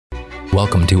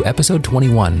Welcome to episode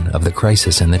 21 of the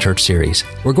Crisis in the Church series.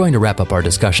 We're going to wrap up our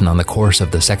discussion on the course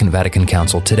of the Second Vatican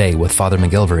Council today with Father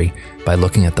McGilvery by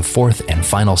looking at the fourth and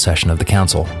final session of the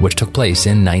Council, which took place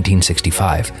in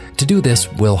 1965. To do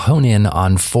this, we'll hone in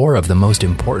on four of the most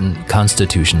important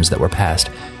constitutions that were passed,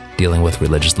 dealing with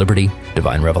religious liberty,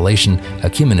 divine revelation,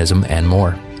 ecumenism, and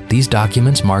more. These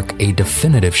documents mark a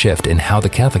definitive shift in how the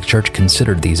Catholic Church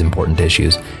considered these important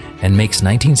issues, and makes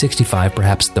 1965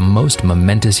 perhaps the most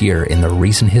momentous year in the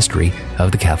recent history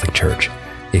of the Catholic Church.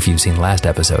 If you've seen last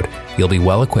episode, you'll be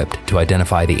well equipped to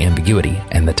identify the ambiguity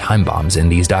and the time bombs in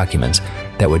these documents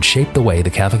that would shape the way the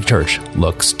Catholic Church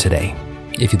looks today.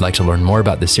 If you'd like to learn more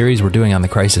about the series we're doing on the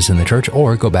Crisis in the Church,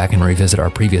 or go back and revisit our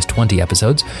previous 20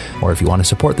 episodes, or if you want to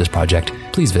support this project,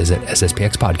 please visit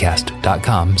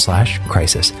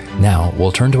sspxpodcast.com/crisis. Now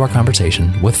we'll turn to our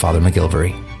conversation with Father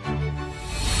McGilvery.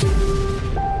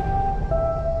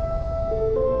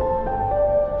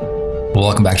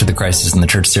 Welcome back to the Crisis in the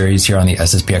Church series here on the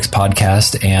SSPX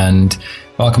podcast, and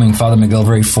welcoming Father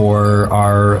McGilvery for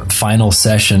our final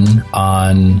session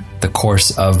on the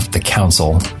course of the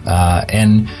Council.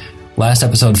 And last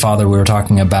episode, Father, we were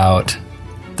talking about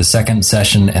the second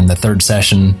session and the third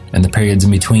session and the periods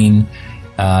in between,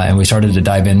 and we started to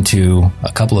dive into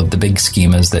a couple of the big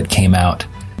schemas that came out.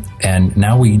 And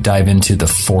now we dive into the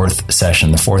fourth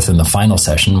session, the fourth and the final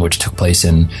session, which took place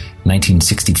in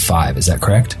 1965. Is that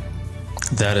correct?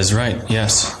 That is right,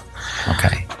 yes.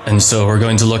 Okay. And so we're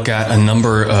going to look at a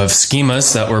number of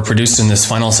schemas that were produced in this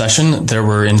final session. There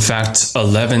were, in fact,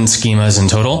 11 schemas in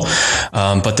total,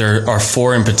 but there are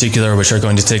four in particular which are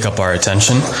going to take up our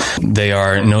attention. They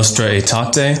are Nostra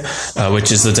Aetate,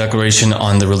 which is the declaration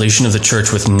on the relation of the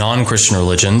Church with non-Christian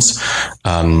religions,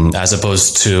 as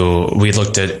opposed to, we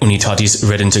looked at Unitatis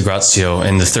Redintegratio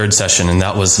in the third session, and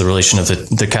that was the relation of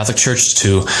the Catholic Church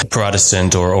to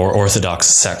Protestant or Orthodox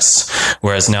sects,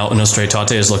 whereas now Nostra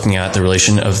Aetate is looking at the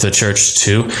relation of the Church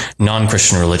to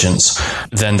non-Christian religions.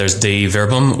 Then there's Dei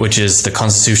Verbum, which is the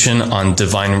Constitution on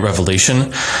divine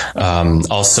revelation.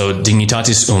 Also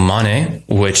Dignitatis Humanae,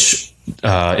 which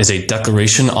is a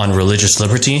declaration on religious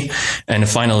liberty. And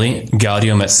finally,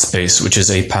 Gaudium et Spes, which is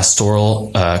a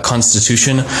pastoral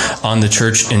constitution on the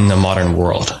Church in the modern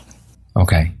world.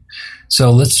 Okay. So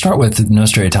let's start with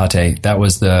Nostra Aetate. That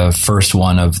was the first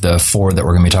one of the four that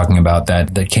we're going to be talking about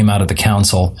that came out of the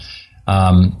Council.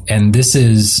 And this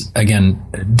is, again,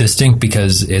 distinct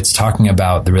because it's talking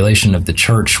about the relation of the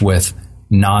Church with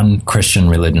non-Christian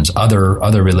religions, other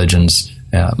religions,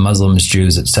 Muslims,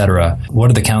 Jews, etc. What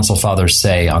do the Council Fathers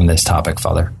say on this topic,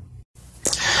 Father?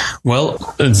 Well,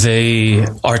 they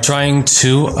are trying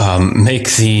to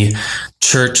make the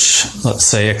Church, let's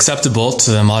say, acceptable to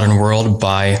the modern world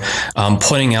by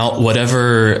pointing out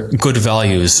whatever good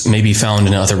values may be found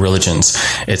in other religions.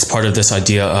 It's part of this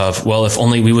idea of, well, if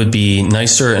only we would be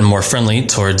nicer and more friendly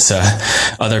towards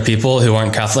other people who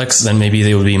aren't Catholics, then maybe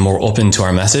they would be more open to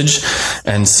our message.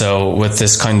 And so with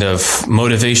this kind of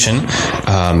motivation,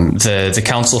 the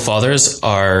Council Fathers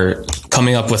are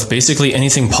coming up with basically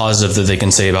anything positive that they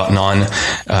can say about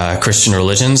non-Christian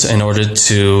religions in order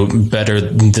to better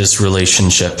this relationship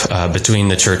between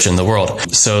the Church and the world.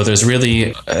 So there's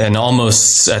really an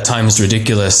almost at times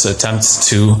ridiculous attempt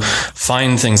to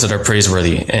find things that are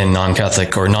praiseworthy in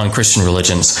non-Catholic or non-Christian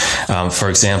religions. For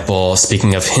example,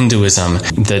 speaking of Hinduism,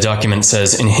 the document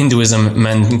says, in Hinduism,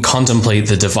 men contemplate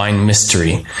the divine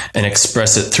mystery and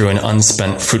express it through an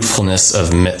unspent fruitfulness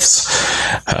of myths.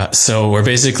 So we're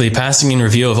basically passing in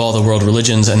review of all the world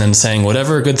religions and then saying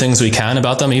whatever good things we can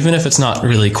about them, even if it's not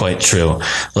really quite true.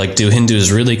 Like, do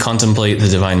Hindus really contemplate the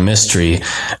divine mystery?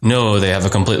 No, they have a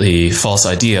completely false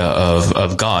idea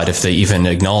of God, if they even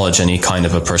acknowledge any kind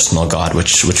of a personal God,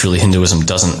 which really Hinduism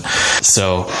doesn't.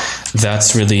 So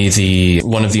that's really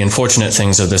one of the unfortunate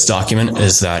things of this document,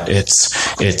 is that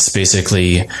it's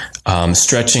basically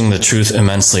stretching the truth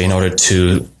immensely in order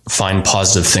to find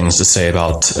positive things to say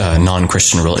about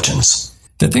non-Christian religions.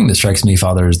 The thing that strikes me,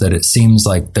 Father, is that it seems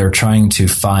like they're trying to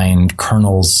find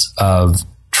kernels of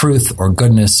truth or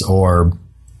goodness or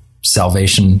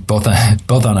salvation, both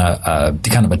on a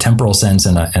kind of a temporal sense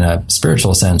and a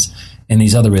spiritual sense in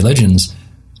these other religions,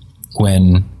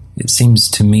 when it seems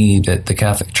to me that the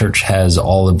Catholic Church has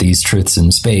all of these truths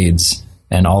in spades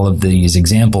and all of these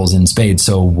examples in spades.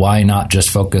 So why not just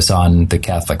focus on the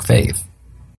Catholic faith?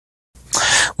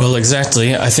 Well,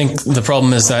 exactly. I think the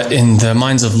problem is that in the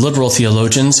minds of liberal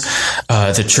theologians,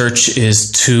 the church is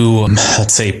too,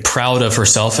 let's say, proud of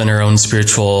herself and her own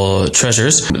spiritual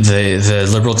treasures. The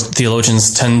liberal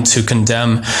theologians tend to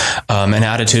condemn an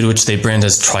attitude which they brand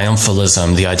as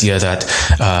triumphalism, the idea that,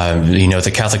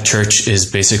 the Catholic Church is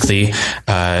basically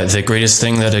the greatest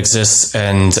thing that exists,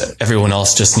 and everyone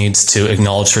else just needs to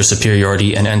acknowledge her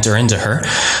superiority and enter into her.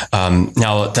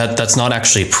 Now, that's not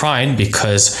actually pride,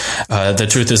 because the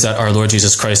truth is that our Lord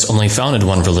Jesus Christ only founded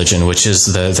one religion, which is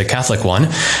the Catholic one,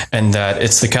 and that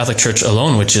it's the Catholic Church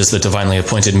alone which is the divinely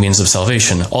appointed means of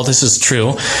salvation. All this is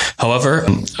true. However,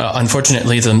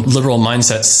 unfortunately, the liberal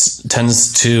mindset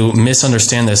tends to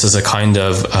misunderstand this as a kind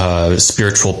of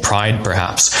spiritual pride,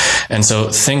 perhaps, and so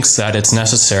thinks that it's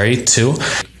necessary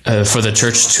for the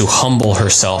church to humble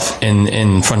herself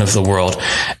in front of the world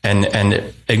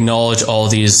and acknowledge all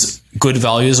these good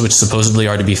values which supposedly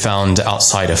are to be found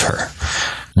outside of her.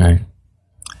 Right.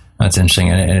 That's interesting.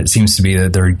 And it seems to be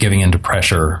that they're giving into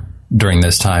pressure during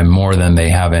this time more than they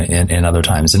have in other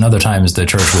times. In other times, the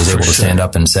church was able to stand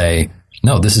up and say,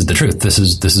 no, this is the truth. This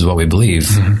is what we believe.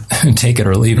 Mm-hmm. Take it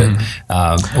or leave it.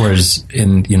 Whereas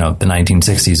in, the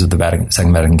 1960s with the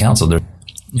Second Vatican Council, they're,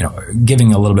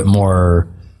 giving a little bit more,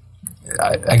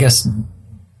 I guess,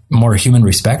 more human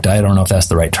respect. I don't know if that's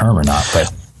the right term or not,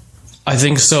 but I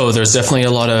think so. There's definitely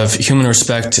a lot of human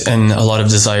respect and a lot of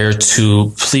desire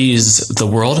to please the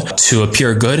world, to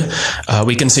appear good.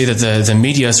 We can say that the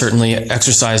media certainly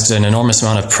exercised an enormous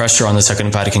amount of pressure on the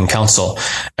Second Vatican Council.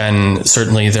 And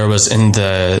certainly there was in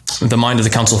the mind of the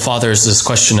Council Fathers this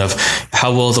question of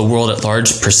how will the world at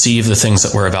large perceive the things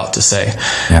that we're about to say?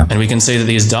 Yeah. And we can say that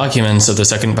these documents of the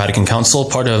Second Vatican Council,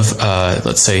 part of,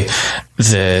 let's say,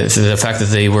 the fact that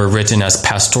they were written as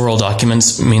pastoral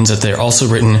documents means that they're also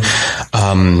written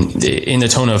in the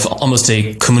tone of almost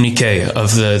a communique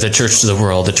of the church to the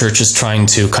world. The church is trying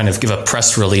to kind of give a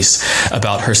press release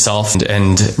about herself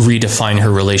and redefine her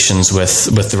relations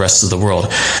with the rest of the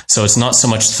world. So it's not so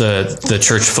much the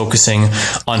church focusing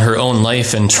on her own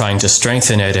life and trying to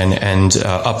strengthen it and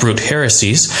uproot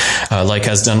heresies, like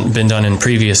has been done in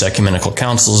previous ecumenical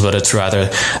councils, but it's rather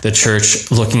the church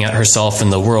looking at herself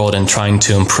and the world and trying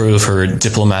to improve her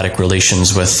diplomatic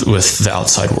relations with the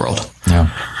outside world. Yeah.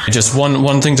 Just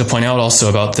one thing to point out also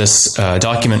about this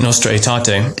document, Nostra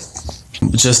Aetate,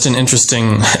 just an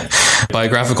interesting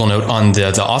biographical note on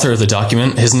the author of the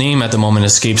document. His name at the moment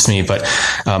escapes me, but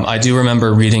I do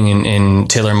remember reading in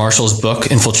Taylor Marshall's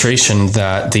book, Infiltration,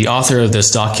 that the author of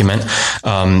this document,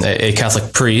 a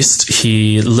Catholic priest,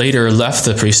 he later left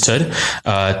the priesthood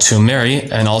to marry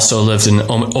and also lived an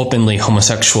openly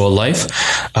homosexual life.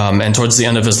 And towards the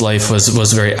end of his life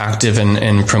was very active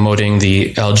in promoting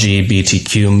the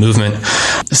LGBTQ movement.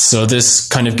 So this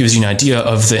kind of gives you an idea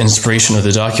of the inspiration of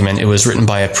the document. It was written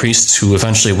by a priest who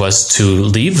eventually was to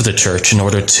leave the church in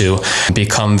order to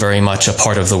become very much a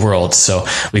part of the world. So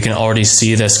we can already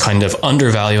see this kind of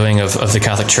undervaluing of the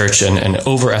Catholic Church and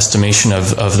overestimation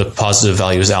of the positive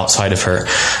values outside of her.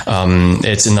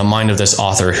 It's in the mind of this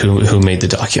author who made the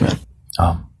document.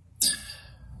 Oh,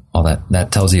 well,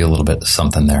 that tells you a little bit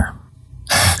something there.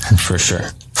 For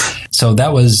sure. So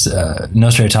that was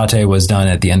Nostra Aetate was done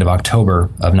at the end of October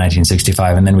of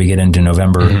 1965, and then we get into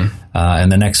November. Mm-hmm.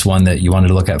 And the next one that you wanted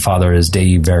to look at, Father, is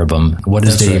Dei Verbum. What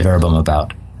is Dei Verbum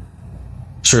about?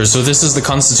 Sure. So this is the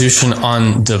Constitution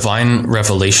on Divine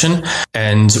Revelation.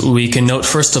 And we can note,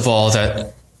 first of all,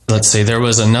 that let's say there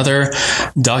was another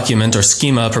document or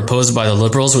schema proposed by the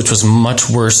liberals, which was much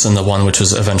worse than the one which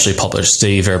was eventually published,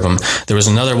 Dei Verbum. There was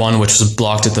another one which was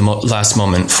blocked at the last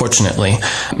moment, fortunately.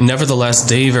 Nevertheless,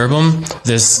 Dei Verbum,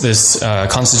 this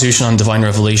Constitution on Divine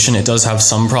Revelation, it does have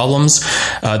some problems.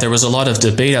 There was a lot of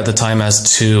debate at the time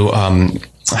as to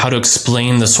how to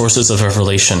explain the sources of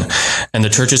revelation. And the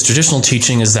church's traditional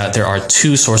teaching is that there are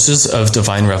two sources of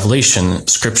divine revelation,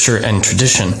 scripture and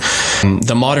tradition.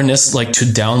 The modernists like to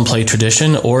downplay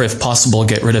tradition, or if possible,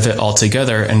 get rid of it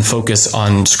altogether and focus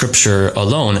on scripture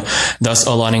alone, thus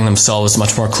aligning themselves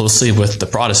much more closely with the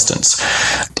Protestants.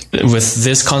 With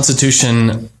this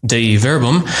Constitution, Dei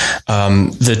Verbum,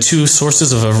 the two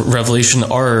sources of revelation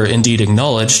are indeed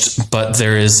acknowledged, but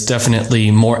there is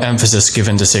definitely more emphasis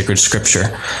given to sacred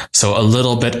scripture. So a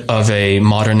little bit of a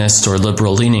modernist or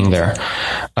liberal leaning there.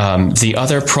 The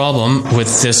other problem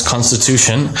with this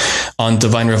Constitution on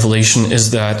divine revelation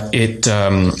is that it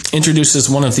introduces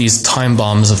one of these time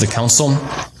bombs of the Council,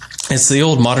 It's the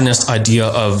old modernist idea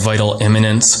of vital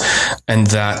immanence, and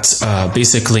that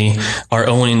basically our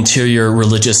own interior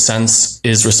religious sense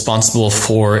is responsible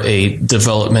for a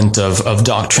development of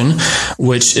doctrine,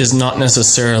 which is not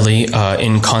necessarily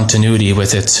in continuity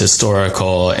with its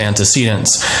historical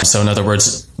antecedents. So in other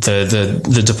words,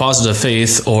 the deposit of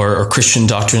faith or Christian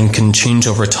doctrine can change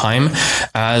over time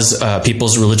as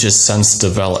people's religious sense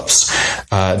develops.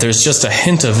 There's just a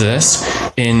hint of this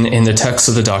in the text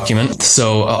of the document.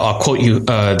 So I'll quote you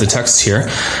the text here.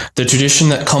 The tradition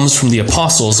that comes from the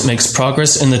apostles makes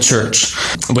progress in the church.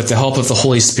 With the help of the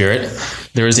Holy Spirit,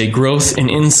 there is a growth in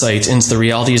insight into the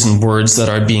realities and words that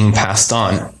are being passed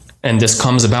on. And this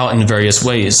comes about in various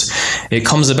ways. It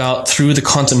comes about through the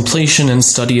contemplation and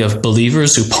study of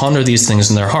believers who ponder these things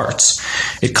in their hearts.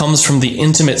 It comes from the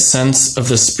intimate sense of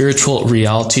the spiritual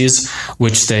realities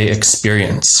which they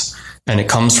experience. And it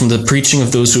comes from the preaching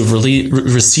of those who have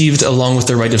received, along with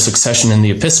their right of succession in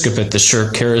the episcopate, the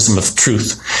sure charism of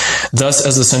truth. Thus,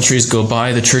 as the centuries go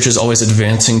by, the church is always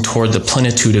advancing toward the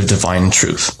plenitude of divine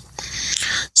truth.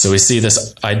 So we see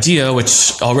this idea,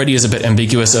 which already is a bit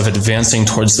ambiguous, of advancing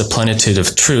towards the plenitude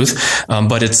of truth,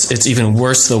 but it's even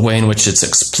worse the way in which it's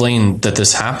explained that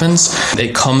this happens.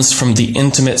 It comes from the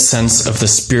intimate sense of the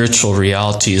spiritual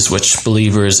realities which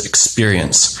believers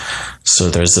experience.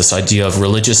 So there's this idea of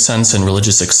religious sense and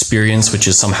religious experience, which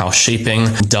is somehow shaping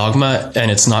dogma, and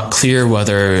it's not clear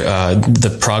whether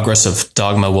the progress of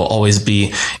dogma will always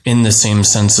be in the same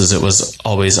sense as it was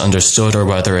always understood, or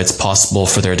whether it's possible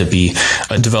for there to be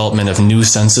a development of new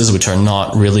senses which are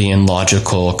not really in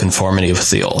logical conformity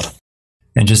with the old.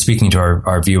 And just speaking to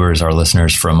our viewers, our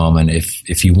listeners for a moment,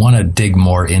 if you want to dig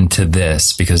more into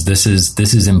this, because this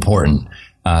is important.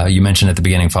 You mentioned at the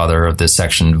beginning, Father, of this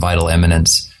section, vital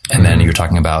immanence. And then you're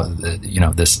talking about,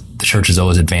 the church is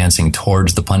always advancing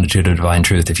towards the plenitude of divine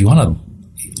truth. If you want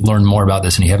to learn more about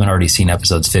this and you haven't already seen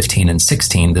episodes 15 and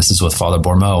 16, this is with Father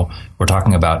Bourmeau. We're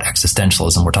talking about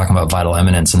existentialism. We're talking about vital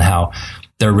immanence and how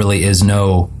there really is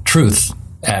no truth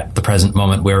at the present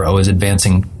moment. We're always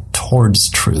advancing towards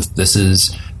truth. This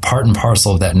is part and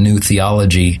parcel of that new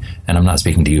theology, and I'm not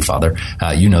speaking to you, Father,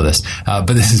 you know this, but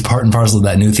this is part and parcel of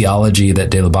that new theology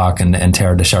that de Lubac and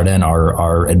Teilhard de Chardin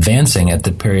are advancing at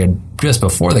the period just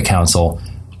before the council,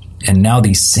 and now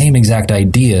these same exact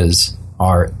ideas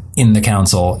are in the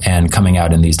council and coming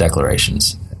out in these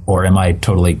declarations. Or am I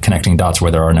totally connecting dots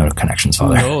where there are no connections,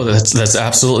 Father? No, that's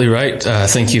absolutely right.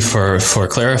 Thank you for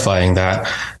clarifying that.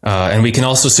 And we can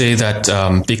also say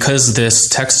that because this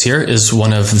text here is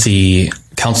one of the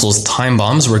Council's time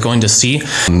bombs, we're going to see,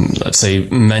 let's say,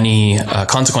 many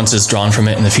consequences drawn from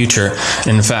it in the future.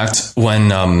 And in fact,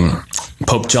 when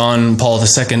Pope John Paul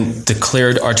II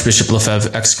declared Archbishop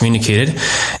Lefebvre excommunicated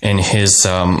in his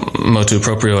Motu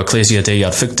Proprio Ecclesia Dei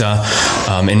Adficta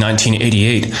in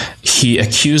 1988, he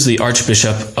accused the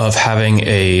Archbishop of having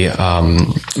a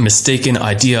mistaken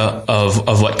idea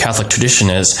of what Catholic tradition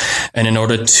is. And in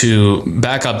order to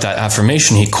back up that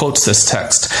affirmation, he quotes this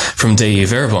text from Dei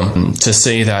Verbum to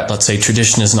say that, let's say,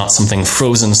 tradition is not something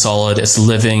frozen solid, it's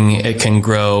living, it can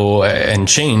grow and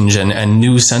change, and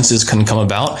new senses can come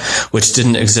about, which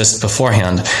didn't exist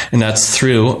beforehand. And that's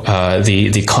through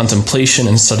the contemplation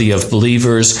and study of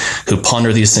believers who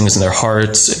ponder these things in their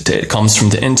hearts. It comes from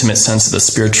the intimate sense of the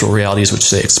spiritual realities which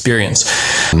they experience.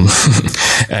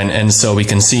 and so we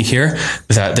can see here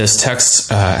that this text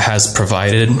has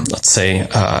provided, let's say,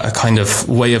 a kind of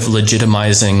way of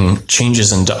legitimizing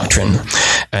changes in doctrine.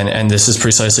 And this is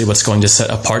precisely what's going to set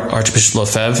apart Archbishop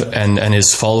Lefebvre and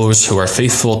his followers who are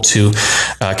faithful to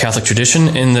Catholic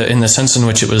tradition in the sense in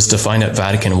which it was defined at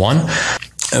Vatican I,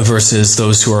 versus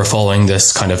those who are following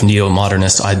this kind of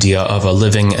neo-modernist idea of a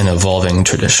living and evolving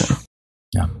tradition.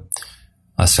 Yeah,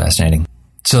 that's fascinating.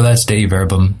 So that's Dei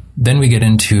Verbum. Then we get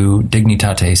into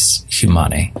Dignitates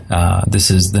Humanae.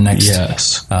 This is the next,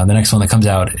 the next one that comes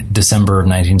out December of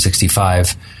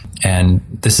 1965, and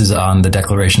this is on the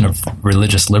Declaration of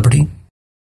Religious Liberty.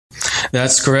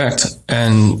 That's correct.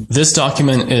 And this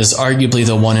document is arguably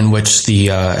the one in which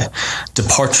the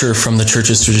departure from the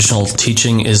Church's traditional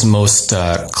teaching is most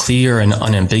clear and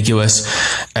unambiguous,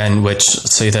 and which,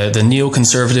 say, the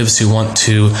neoconservatives who want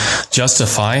to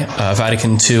justify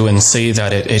Vatican II and say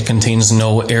that it contains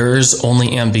no errors,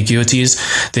 only ambiguities,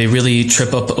 they really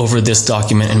trip up over this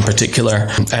document in particular.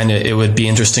 And it would be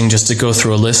interesting just to go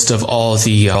through a list of all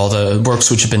the works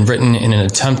which have been written in an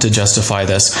attempt to justify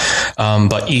this.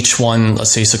 But each one,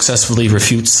 let's say, successfully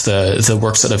refutes the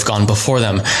works that have gone before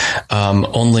them,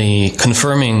 only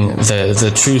confirming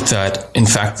the truth that, in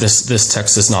fact, this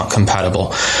text is not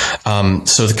compatible.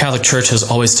 So the Catholic Church has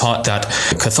always taught that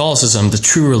Catholicism, the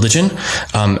true religion,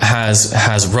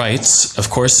 has rights, of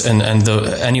course, and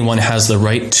anyone has the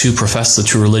right to profess the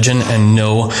true religion, and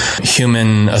no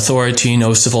human authority,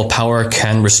 no civil power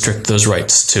can restrict those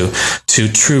rights to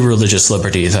true religious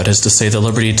liberty. That is to say, the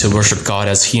liberty to worship God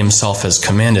as He Himself has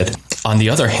commanded. On the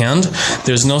other hand,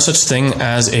 there's no such thing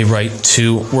as a right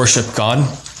to worship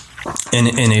God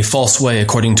in a false way,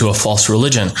 according to a false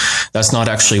religion. That's not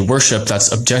actually worship.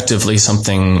 That's objectively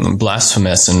something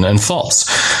blasphemous and false.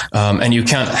 And you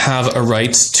can't have a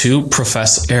right to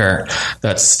profess error.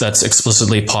 That's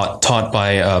explicitly taught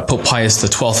by Pope Pius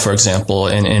XII, for example,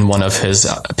 in one of his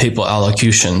papal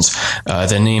allocutions.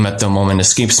 The name at the moment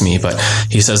escapes me, but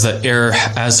he says that error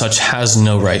as such has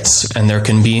no rights, and there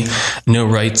can be no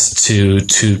rights to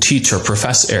teach or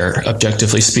profess error,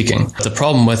 objectively speaking. The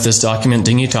problem with this document,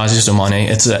 Dignitatis Domini,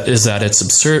 is that it's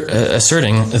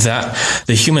asserting that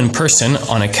the human person,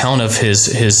 on account of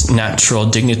his natural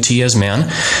dignity as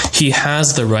man, he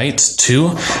has the right to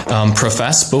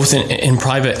profess, both in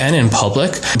private and in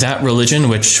public, that religion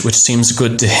which seems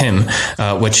good to him,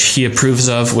 which he approves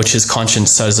of, which his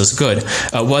conscience says is good,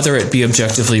 whether it be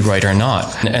objectively right or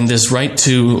not. And this right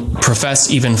to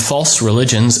profess even false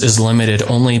religions is limited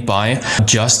only by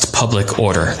just public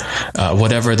order,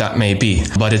 whatever that may be.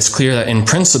 But it's clear that in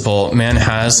principle, man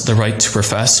has the right to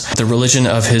profess the religion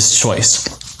of his choice.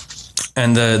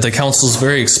 And the council is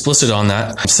very explicit on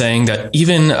that, saying that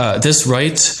even this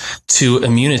right to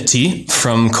immunity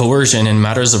from coercion in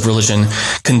matters of religion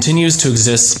continues to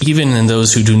exist even in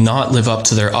those who do not live up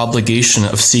to their obligation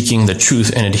of seeking the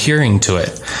truth and adhering to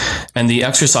it. And the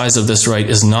exercise of this right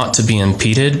is not to be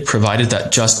impeded, provided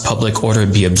that just public order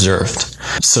be observed.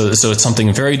 So it's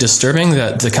something very disturbing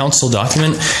that the council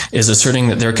document is asserting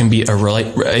that there can be a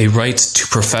right to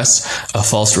profess a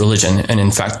false religion, and in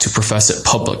fact to profess it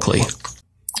publicly.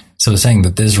 So saying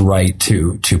that this right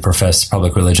to profess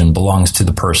public religion belongs to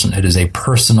the person. It is a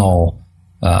personal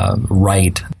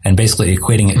right, and basically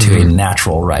equating it to a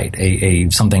natural right, a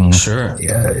something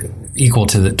equal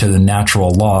to the natural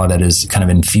law that is kind of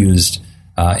infused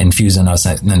in us,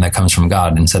 and that comes from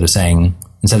God. Instead of saying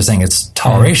it's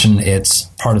toleration, it's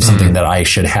part of something that I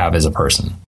should have as a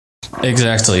person.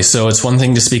 Exactly. So it's one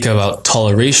thing to speak about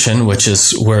toleration, which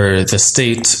is where the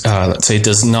state, let's say,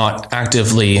 does not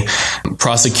actively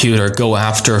prosecute or go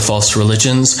after false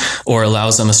religions or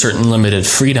allows them a certain limited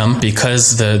freedom,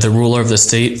 because the ruler of the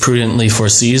state prudently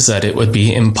foresees that it would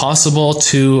be impossible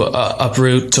to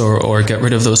uproot or get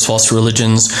rid of those false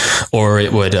religions, or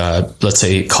it would, let's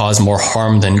say, cause more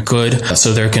harm than good.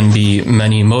 So there can be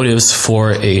many motives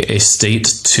for a state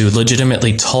to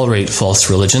legitimately tolerate false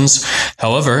religions.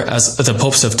 However, as the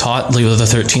popes have taught, Leo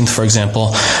XIII, for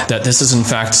example, that this is in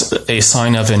fact a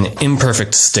sign of an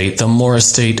imperfect state. The more a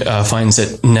state finds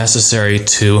it necessary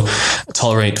to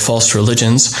tolerate false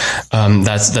religions,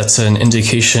 that's an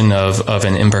indication of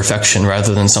an imperfection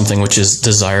rather than something which is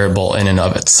desirable in and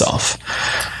of itself.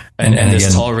 And this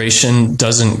again, toleration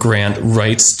doesn't grant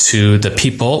rights to the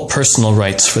people, personal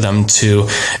rights for them to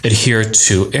adhere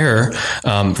to error.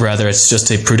 Rather, it's just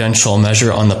a prudential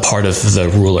measure on the part of the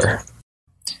ruler.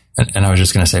 And I was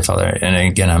just going to say, Father, and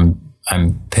again,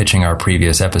 I'm pitching our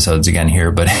previous episodes again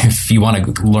here, but if you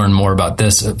want to learn more about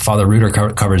this, Father Reuter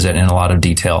covers it in a lot of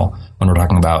detail when we're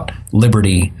talking about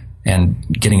liberty and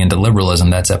getting into liberalism.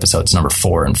 That's episodes number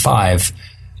 4 and 5.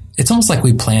 It's almost like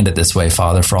we planned it this way,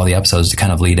 Father, for all the episodes to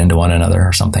kind of lead into one another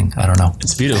or something. I don't know.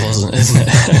 It's beautiful, isn't it?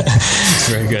 It's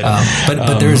very good.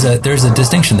 But there's a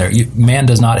distinction there. Man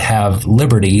does not have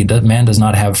liberty. Man does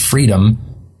not have freedom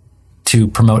to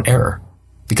promote error,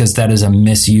 because that is a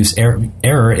misuse.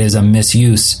 Error is a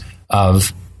misuse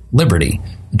of liberty,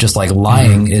 just like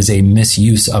lying is a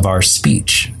misuse of our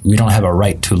speech. We don't have a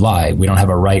right to lie. We don't have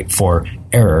a right for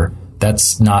error.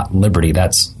 That's not liberty.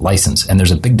 That's license. And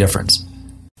there's a big difference.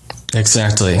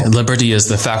 Exactly. Liberty is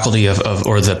the faculty of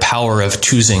or the power of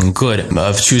choosing good,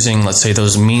 of choosing, let's say,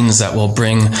 those means that will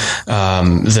bring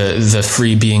the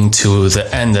free being to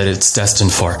the end that it's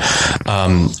destined for.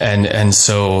 And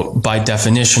so by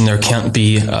definition, there can't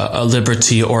be a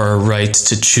liberty or a right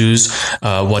to choose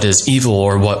what is evil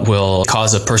or what will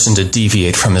cause a person to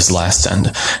deviate from his last end.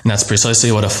 And that's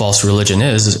precisely what a false religion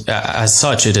is. As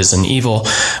such, it is an evil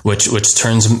which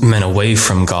turns men away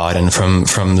from God and from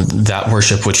that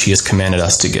worship which he has commanded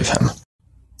us to give him.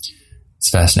 It's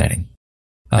fascinating.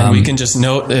 And we can just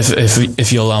note,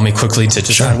 if you allow me quickly to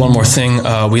just add one more thing,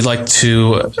 we like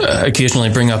to occasionally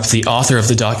bring up the author of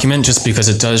the document just because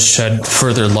it does shed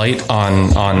further light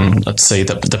on let's say,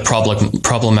 the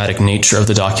problematic nature of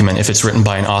the document if it's written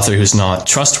by an author who's not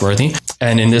trustworthy.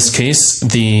 And in this case,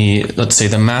 the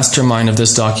mastermind of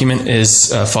this document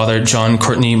is Father John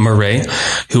Courtney Murray,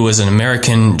 who was an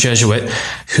American Jesuit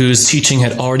whose teaching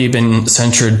had already been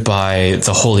censured by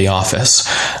the Holy Office.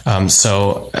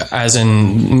 So as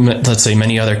in, let's say,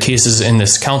 many other cases in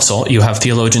this council, you have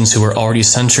theologians who were already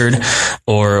censured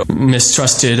or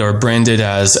mistrusted or branded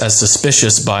as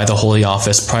suspicious by the Holy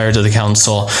Office prior to the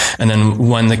council. And then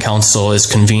when the council is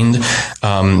convened,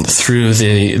 through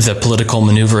the political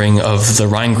maneuvering of the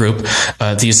Rhine Group,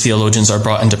 these theologians are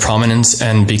brought into prominence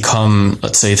and become,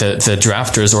 let's say, the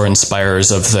drafters or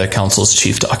inspirers of the council's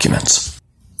chief documents.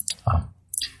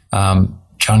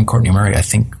 John Courtney Murray, I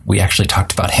think we actually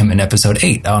talked about him in episode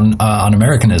 8 on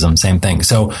Americanism, same thing.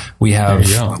 So we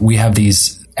have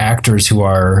these actors who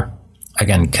are,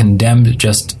 again, condemned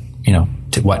just,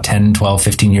 to 10, 12,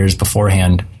 15 years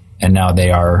beforehand, and now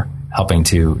they are helping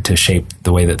to shape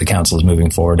the way that the council is moving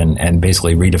forward and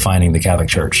basically redefining the Catholic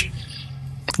Church.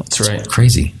 That's right. It's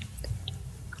crazy.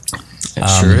 It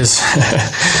sure is.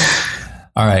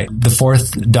 All right. The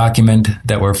fourth document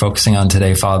that we're focusing on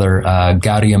today, Father,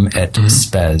 Gaudium et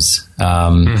Spes.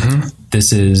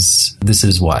 This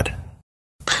is what?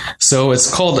 So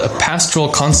it's called A Pastoral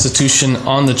Constitution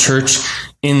on the Church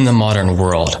in the Modern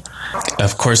World.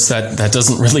 Of course, that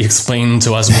doesn't really explain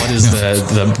to us what is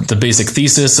the basic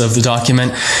thesis of the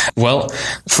document. Well,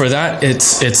 for that,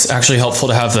 it's actually helpful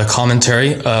to have the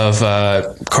commentary of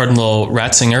Cardinal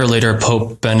Ratzinger, later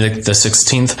Pope Benedict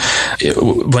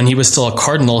XVI. When he was still a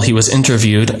cardinal, he was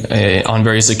interviewed on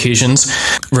various occasions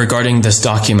regarding this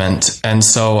document. And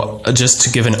so just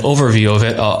to give an overview of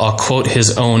it, I'll quote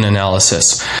his own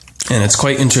analysis. And it's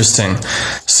quite interesting.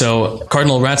 So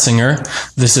Cardinal Ratzinger,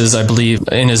 this is, I believe,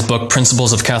 in his book,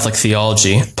 Principles of Catholic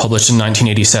Theology, published in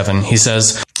 1987, he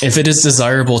says, if it is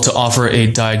desirable to offer a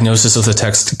diagnosis of the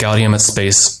text Gaudium et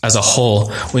Spes as a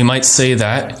whole, we might say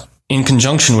that, in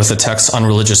conjunction with the text on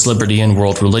religious liberty and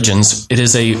world religions, it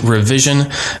is a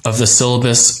revision of the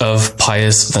syllabus of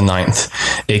Pius IX,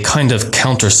 a kind of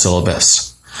counter-syllabus.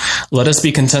 Let us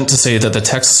be content to say that the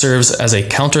text serves as a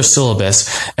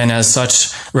counter-syllabus and as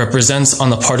such represents on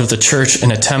the part of the Church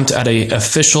an attempt at an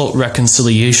official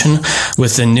reconciliation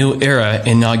with the new era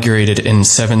inaugurated in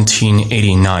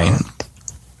 1789.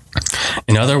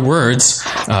 In other words,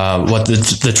 what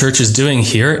the Church is doing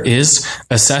here is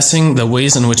assessing the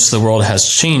ways in which the world has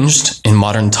changed in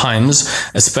modern times,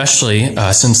 especially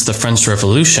since the French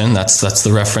Revolution. That's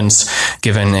the reference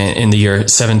given in the year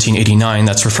 1789.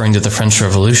 That's referring to the French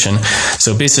Revolution.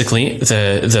 So basically,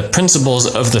 the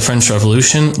principles of the French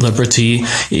Revolution, liberty,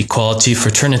 equality,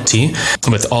 fraternity,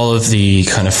 with all of the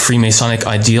kind of Freemasonic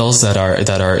ideals that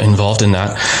are involved in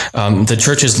that, the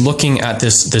Church is looking at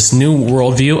this new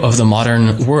worldview of the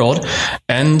modern world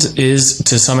and is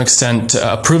to some extent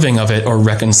approving of it or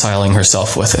reconciling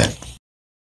herself with it.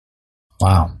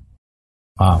 Wow.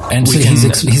 And so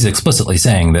he's explicitly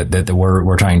saying that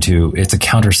we're trying to, it's a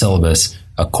counter syllabus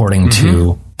according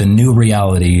to the new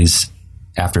realities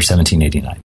after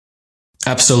 1789.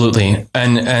 Absolutely.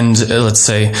 And let's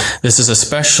say this is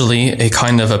especially a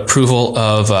kind of approval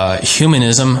of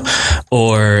humanism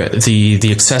or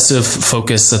the excessive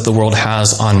focus that the world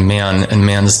has on man and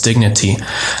man's dignity.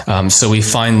 So we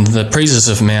find the praises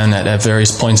of man at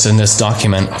various points in this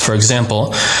document. For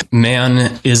example,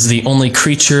 man is the only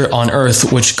creature on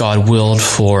earth which God willed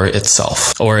for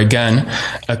itself. Or again,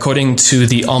 according to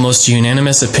the almost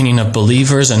unanimous opinion of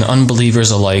believers and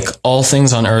unbelievers alike, all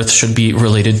things on earth should be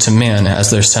related to man as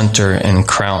their center and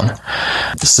crown.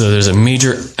 So there's a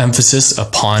major emphasis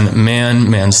upon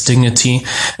man's dignity,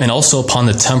 and also upon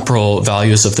the temporal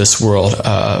values of this world.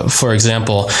 For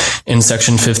example, in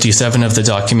section 57 of the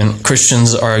document,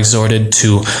 Christians are exhorted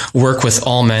to work with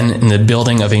all men in the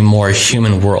building of a more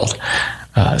human world.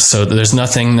 So there's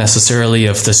nothing necessarily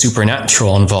of the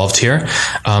supernatural involved here.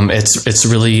 It's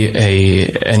really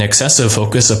an excessive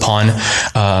focus upon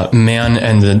man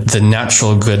and the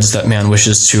natural goods that man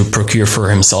wishes to procure for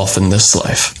himself in this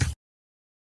life.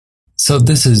 So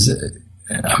this is,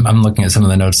 I'm looking at some of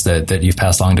the notes that you've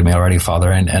passed along to me already,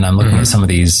 Father, and I'm looking at some of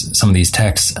these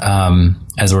texts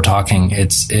as we're talking.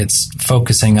 It's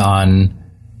focusing on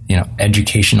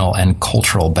educational and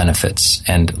cultural benefits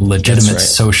and legitimate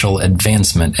social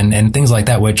advancement and things like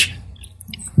that, which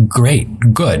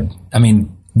good. I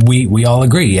mean, we all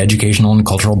agree educational and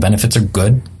cultural benefits are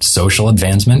good. Social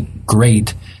advancement,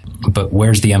 great. But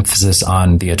where's the emphasis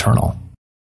on the eternal?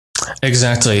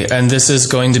 Exactly. And this is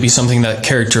going to be something that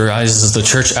characterizes the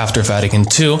church after Vatican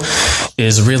II,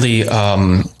 is really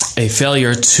a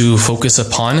failure to focus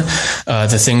upon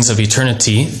the things of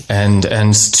eternity and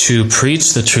to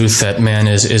preach the truth that man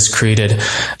is created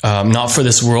not for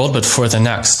this world, but for the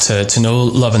next, to know,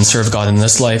 love, and serve God in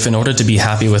this life in order to be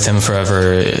happy with him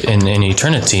forever in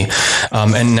eternity.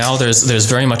 And now there's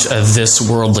very much a this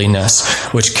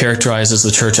worldliness which characterizes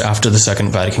the church after the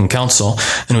Second Vatican Council,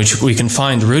 and which we can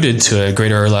find rooted to a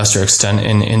greater or lesser extent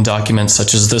in documents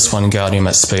such as this one, Gaudium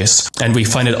et Spes. And we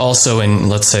find it also in,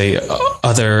 let's say,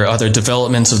 other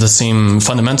developments of the same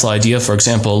fundamental idea, for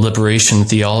example, liberation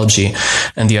theology,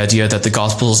 and the idea that the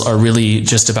Gospels are really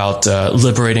just about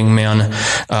liberating man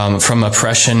from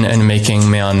oppression and making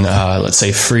man, let's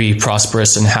say, free,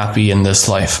 prosperous, and happy in this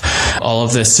life. All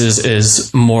of this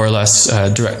is more or less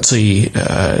directly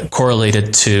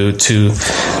correlated to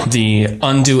the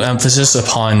undue emphasis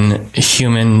upon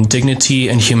human dignity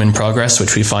and human progress,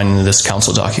 which we find in this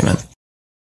council document.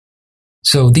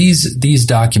 So these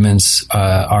documents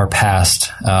are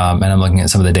passed, and I'm looking at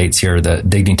some of the dates here. The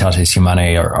Dignitatis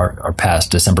Humanae are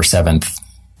passed December 7th.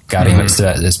 Gaudium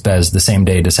et Spes the same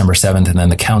day, December 7th, and then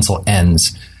the council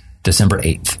ends December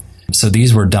 8th. So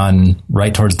these were done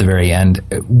right towards the very end.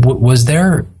 Was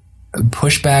there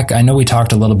pushback? I know we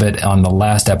talked a little bit on the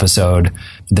last episode.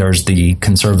 There's the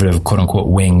conservative, quote-unquote,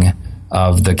 wing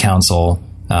of the council,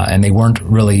 and they weren't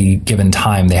really given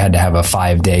time. They had to have a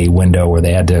 5-day window where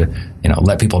they had to,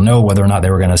 let people know whether or not they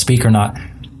were going to speak or not.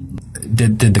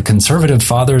 Did the conservative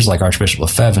fathers like Archbishop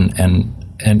Lefebvre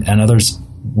and others,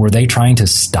 were they trying to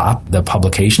stop the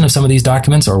publication of some of these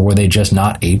documents, or were they just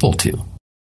not able to?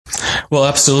 Well,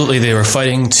 absolutely. They were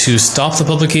fighting to stop the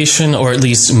publication or at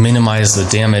least minimize the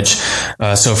damage.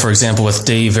 So, for example, with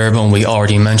Dei Verbum, we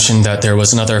already mentioned that there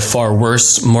was another far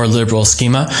worse, more liberal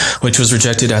schema, which was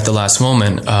rejected at the last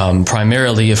moment,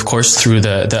 primarily, of course, through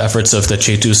the efforts of the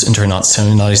Cetus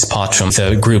Internationalis Patrum,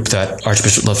 the group that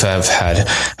Archbishop Lefebvre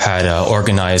had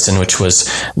organized, and which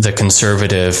was the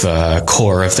conservative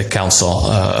core of the council.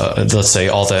 Let's say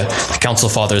all the council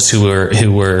fathers who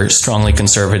were strongly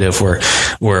conservative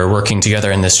were working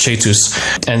together in this Cetus.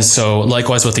 And so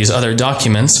likewise with these other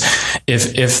documents,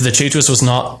 if the Cetus was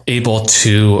not able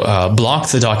to block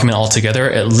the document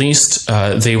altogether, at least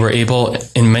they were able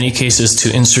in many cases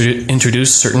to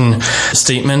introduce certain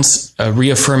statements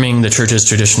reaffirming the church's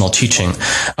traditional teaching.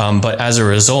 But as a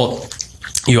result,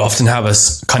 you often have a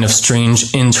kind of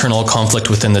strange internal conflict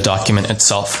within the document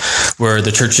itself, where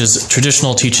the church's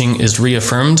traditional teaching is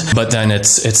reaffirmed, but then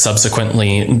it's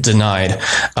subsequently denied.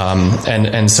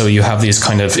 And so you have these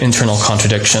kind of internal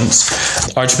contradictions.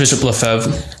 Archbishop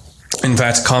Lefebvre, in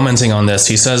fact, commenting on this,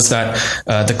 he says that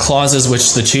the clauses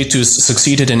which the Cetus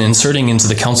succeeded in inserting into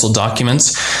the council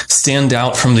documents stand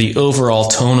out from the overall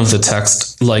tone of the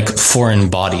text like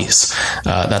foreign bodies.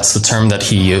 That's the term that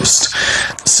he used.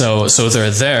 So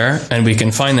they're there, and we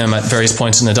can find them at various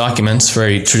points in the documents,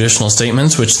 very traditional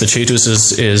statements, which the Cetus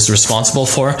is responsible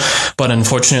for. But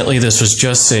unfortunately, this was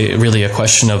just really a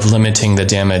question of limiting the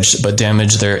damage, but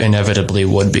damage there inevitably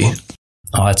would be.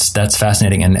 Oh, that's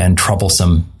fascinating and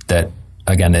troublesome. That,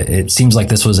 again, it seems like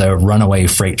this was a runaway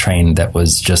freight train that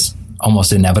was just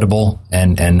almost inevitable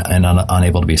and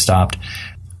unable to be stopped.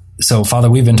 So, Father,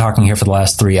 we've been talking here for the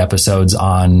last 3 episodes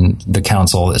on the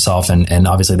council itself, and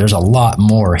obviously there's a lot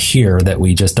more here that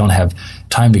we just don't have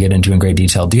time to get into in great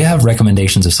detail. Do you have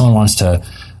recommendations if someone wants to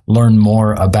learn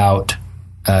more about,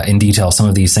 in detail, some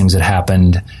of these things that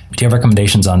happened? Do you have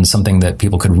recommendations on something that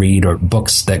people could read or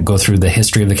books that go through the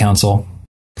history of the council?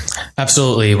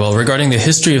 Absolutely. Well, regarding the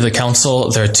history of the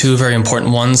council, there are 2 very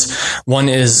important ones. One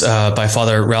is by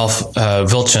Father Ralph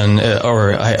Wiltgen,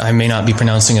 or I may not be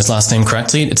pronouncing his last name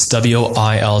correctly. It's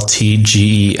Wiltgen,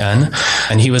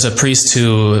 and he was a priest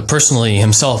who personally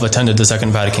himself attended the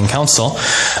Second Vatican Council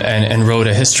and wrote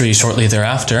a history shortly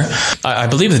thereafter. I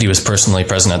believe that he was personally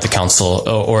present at the council,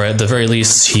 or at the very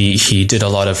least, he did a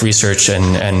lot of research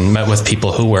and met with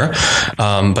people who were.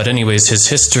 But anyways, his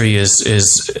history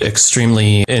is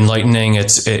extremely enlightening.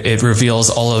 It reveals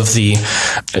all of the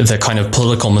kind of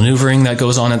political maneuvering that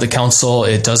goes on at the council.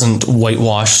 It doesn't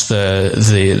whitewash the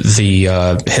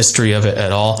history of it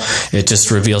at all. It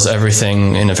just reveals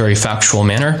everything in a very factual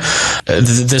manner.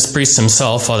 This priest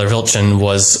himself, Father Wiltgen,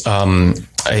 was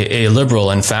a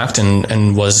liberal, in fact,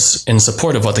 and was in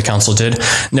support of what the council did.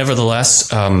 Nevertheless,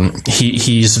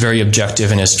 he's very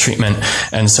objective in his treatment,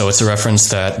 and so it's a reference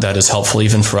that is helpful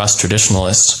even for us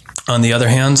traditionalists. On the other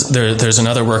hand, there's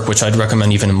another work which I'd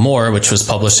recommend even more, which was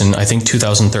published in, I think,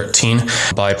 2013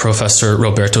 by Professor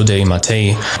Roberto Dei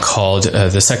Mattei, called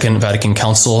The Second Vatican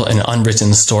Council, An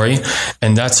Unwritten Story.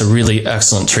 And that's a really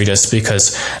excellent treatise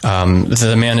because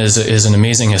the man is an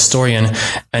amazing historian,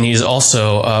 and he's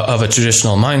also of a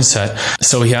traditional mindset.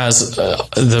 So he has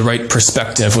the right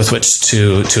perspective with which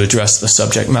to address the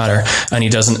subject matter. And he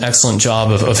does an excellent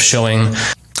job of showing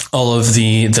all of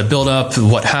the build-up,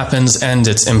 what happens, and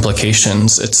its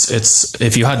implications. It's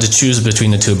if you had to choose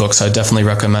between the two books, I'd definitely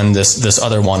recommend this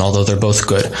other one, although they're both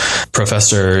good.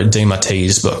 Professor Dei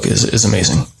Mattei's book is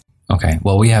amazing. Okay.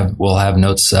 Well, we'll have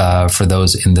notes for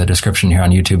those in the description here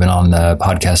on YouTube and on the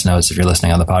podcast notes if you're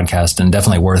listening on the podcast, and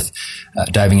definitely worth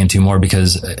diving into more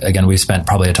because, again, we've spent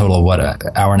probably a total of, an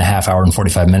hour and a half, hour and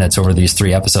 45 minutes over these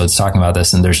 3 episodes talking about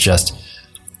this, and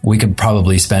we could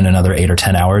probably spend another 8 or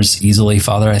 10 hours easily,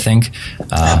 Father, I think.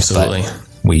 Absolutely. But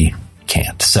we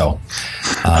can't. So,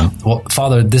 well,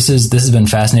 Father, this has been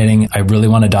fascinating. I really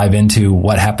want to dive into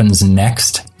what happens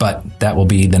next, but that will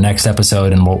be the next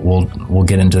episode, and we'll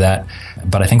get into that.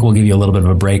 But I think we'll give you a little bit of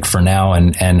a break for now,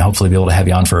 and hopefully be able to have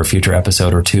you on for a future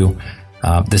episode or two.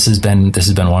 This has been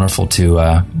wonderful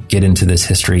to get into this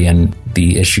history and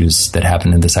the issues that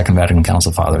happened in the Second Vatican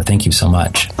Council, Father. Thank you so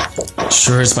much.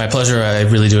 Sure, it's my pleasure. I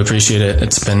really do appreciate it.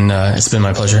 It's been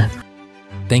my pleasure.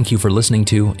 Thank you for listening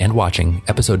to and watching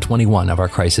episode 21 of our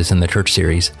Crisis in the Church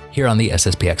series here on the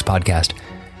SSPX podcast.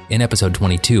 In episode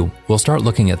 22, we'll start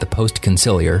looking at the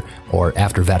post-conciliar, or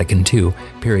after Vatican II,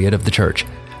 period of the Church.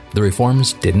 The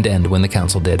reforms didn't end when the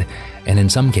Council did, and in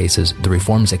some cases, the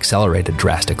reforms accelerated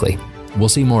drastically. We'll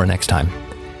see more next time.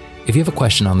 If you have a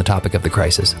question on the topic of the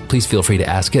crisis, please feel free to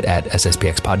ask it at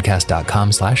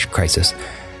sspxpodcast.com/crisis.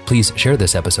 Please share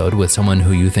this episode with someone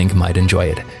who you think might enjoy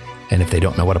it. And if they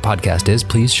don't know what a podcast is,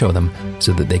 please show them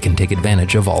so that they can take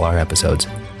advantage of all our episodes.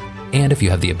 And if you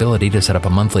have the ability to set up a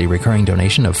monthly recurring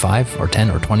donation of $5 or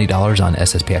 $10 or $20 on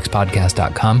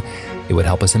sspxpodcast.com, it would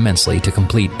help us immensely to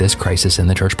complete this Crisis in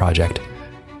the Church project.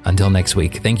 Until next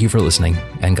week, thank you for listening,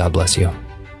 and God bless you.